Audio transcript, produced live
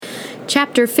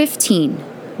Chapter 15.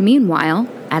 Meanwhile,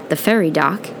 at the ferry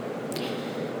dock.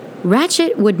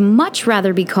 Ratchet would much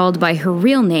rather be called by her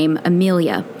real name,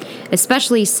 Amelia,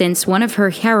 especially since one of her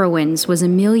heroines was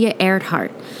Amelia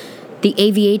Earhart, the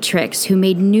aviatrix who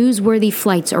made newsworthy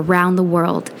flights around the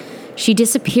world. She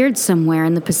disappeared somewhere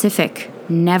in the Pacific,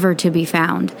 never to be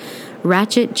found.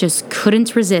 Ratchet just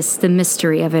couldn't resist the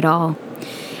mystery of it all.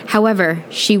 However,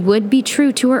 she would be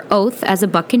true to her oath as a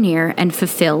Buccaneer and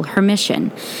fulfill her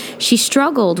mission. She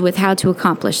struggled with how to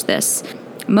accomplish this.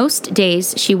 Most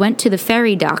days, she went to the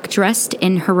ferry dock dressed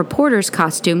in her reporter's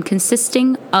costume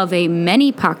consisting of a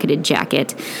many-pocketed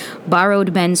jacket,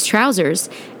 borrowed men's trousers,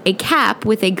 a cap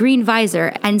with a green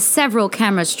visor, and several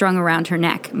cameras strung around her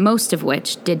neck, most of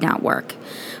which did not work.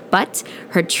 But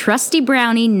her trusty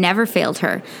brownie never failed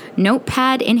her.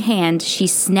 Notepad in hand, she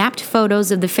snapped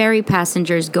photos of the ferry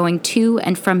passengers going to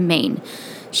and from Maine.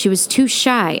 She was too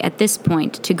shy at this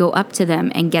point to go up to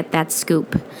them and get that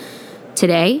scoop.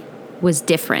 Today was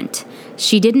different.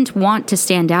 She didn't want to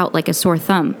stand out like a sore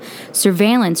thumb.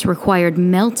 Surveillance required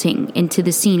melting into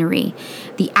the scenery.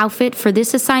 The outfit for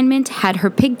this assignment had her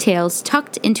pigtails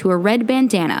tucked into a red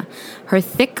bandana, her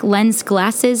thick lens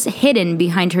glasses hidden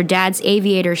behind her dad's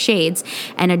aviator shades,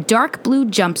 and a dark blue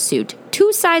jumpsuit,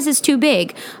 2 sizes too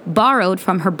big, borrowed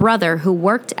from her brother who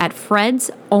worked at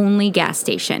Fred's only gas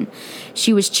station.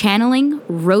 She was channeling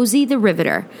Rosie the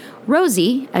Riveter.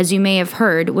 Rosie, as you may have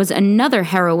heard, was another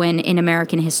heroine in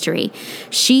American history.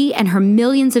 She and her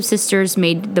millions of sisters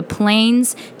made the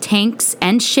planes, tanks,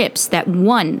 and ships that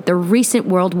won the recent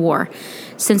World War.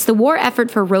 Since the war effort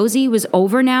for Rosie was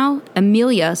over now,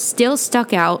 Amelia still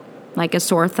stuck out like a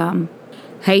sore thumb.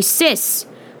 "Hey sis,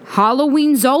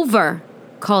 Halloween's over,"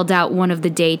 called out one of the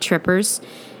day trippers.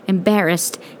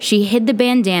 Embarrassed, she hid the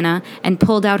bandana and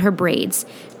pulled out her braids.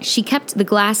 She kept the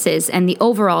glasses, and the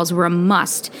overalls were a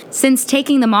must, since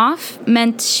taking them off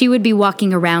meant she would be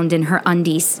walking around in her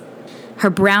undies. Her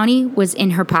brownie was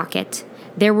in her pocket.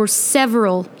 There were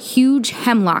several huge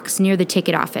hemlocks near the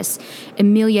ticket office.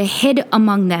 Amelia hid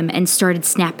among them and started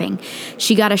snapping.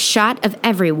 She got a shot of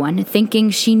everyone,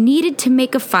 thinking she needed to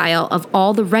make a file of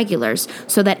all the regulars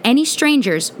so that any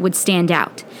strangers would stand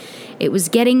out. It was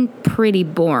getting pretty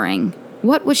boring.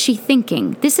 What was she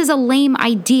thinking? This is a lame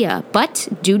idea, but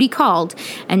duty called,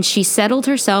 and she settled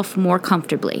herself more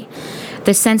comfortably.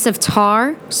 The sense of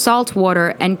tar, salt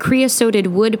water, and creosoted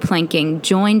wood planking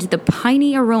joined the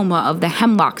piney aroma of the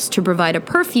hemlocks to provide a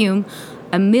perfume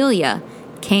Amelia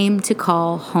came to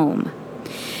call home.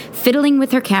 Fiddling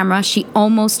with her camera, she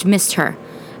almost missed her.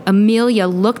 Amelia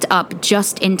looked up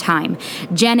just in time.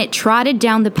 Janet trotted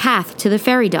down the path to the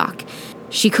ferry dock.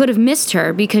 She could have missed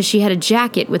her because she had a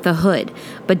jacket with a hood,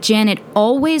 but Janet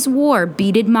always wore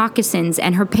beaded moccasins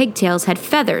and her pigtails had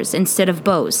feathers instead of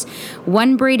bows.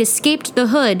 One braid escaped the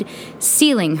hood,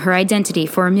 sealing her identity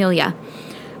for Amelia.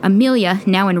 Amelia,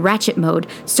 now in Ratchet mode,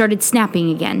 started snapping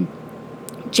again.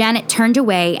 Janet turned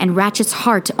away and Ratchet's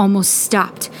heart almost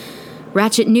stopped.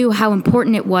 Ratchet knew how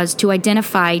important it was to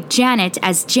identify Janet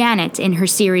as Janet in her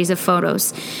series of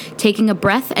photos. Taking a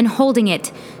breath and holding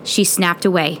it, she snapped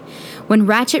away. When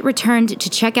Ratchet returned to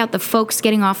check out the folks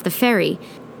getting off the ferry,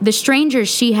 the strangers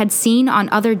she had seen on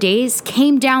other days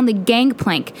came down the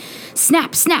gangplank.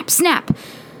 Snap, snap, snap!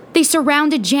 They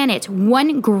surrounded Janet,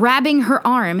 one grabbing her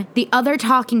arm, the other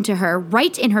talking to her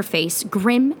right in her face,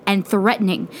 grim and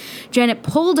threatening. Janet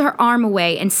pulled her arm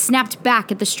away and snapped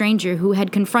back at the stranger who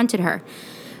had confronted her.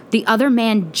 The other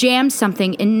man jammed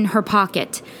something in her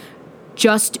pocket.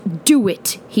 "Just do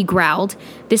it," he growled.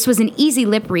 This was an easy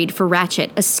lip read for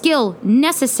Ratchet, a skill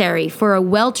necessary for a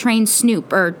well-trained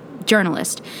snoop or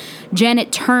journalist.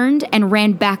 Janet turned and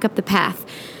ran back up the path.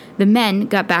 The men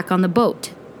got back on the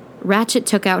boat. Ratchet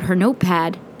took out her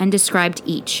notepad and described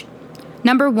each.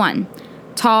 Number 1,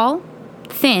 tall,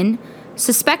 thin,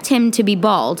 suspect him to be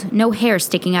bald, no hair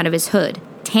sticking out of his hood,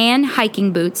 tan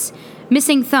hiking boots,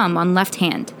 missing thumb on left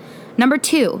hand. Number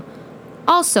 2,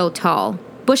 also tall,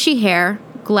 bushy hair,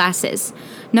 glasses.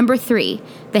 Number 3,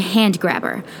 the hand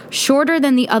grabber, shorter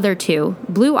than the other 2,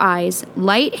 blue eyes,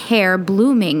 light hair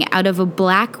blooming out of a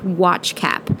black watch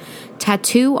cap,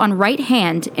 tattoo on right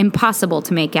hand, impossible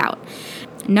to make out.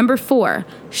 Number 4,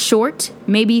 short,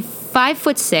 maybe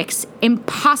 5'6",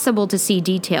 impossible to see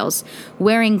details,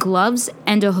 wearing gloves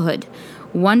and a hood.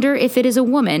 Wonder if it is a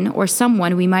woman or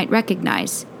someone we might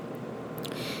recognize.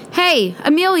 "Hey,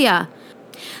 Amelia!"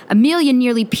 Amelia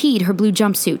nearly peed her blue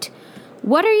jumpsuit.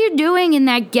 "What are you doing in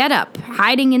that getup,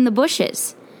 hiding in the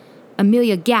bushes?"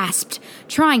 Amelia gasped,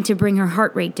 trying to bring her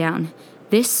heart rate down.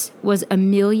 This was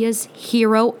Amelia's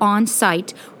hero on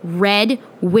sight, Red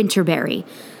Winterberry.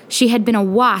 She had been a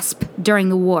WASP during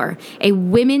the war, a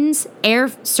women's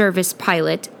air service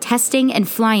pilot testing and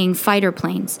flying fighter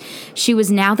planes. She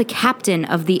was now the captain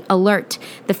of the Alert,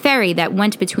 the ferry that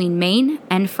went between Maine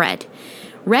and Fred.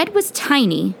 Red was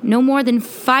tiny, no more than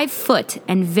 5 foot,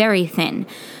 and very thin.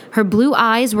 Her blue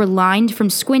eyes were lined from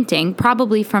squinting,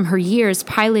 probably from her years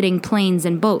piloting planes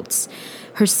and boats.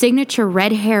 Her signature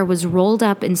red hair was rolled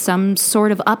up in some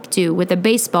sort of updo with a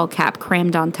baseball cap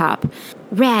crammed on top.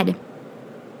 Red,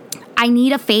 I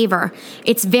need a favor.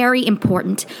 It's very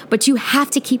important, but you have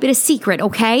to keep it a secret,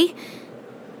 okay?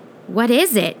 What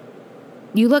is it?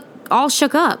 You look all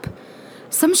shook up.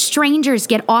 Some strangers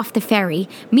get off the ferry,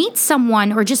 meet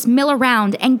someone, or just mill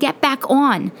around and get back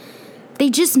on. They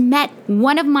just met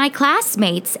one of my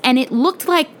classmates, and it looked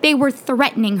like they were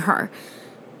threatening her.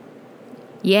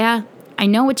 Yeah, I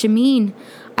know what you mean.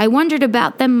 I wondered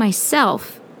about them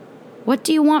myself. What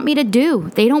do you want me to do?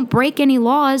 They don't break any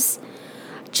laws.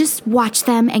 Just watch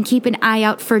them and keep an eye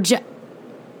out for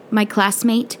my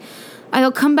classmate.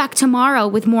 I'll come back tomorrow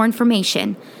with more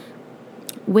information.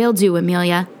 Will do,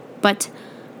 Amelia, but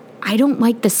I don't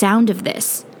like the sound of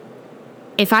this.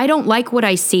 If I don't like what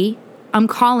I see, I'm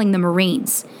calling the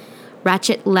Marines.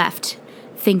 Ratchet left,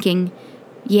 thinking,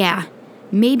 yeah,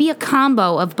 maybe a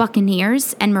combo of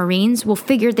Buccaneers and Marines will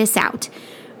figure this out.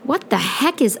 What the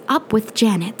heck is up with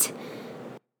Janet?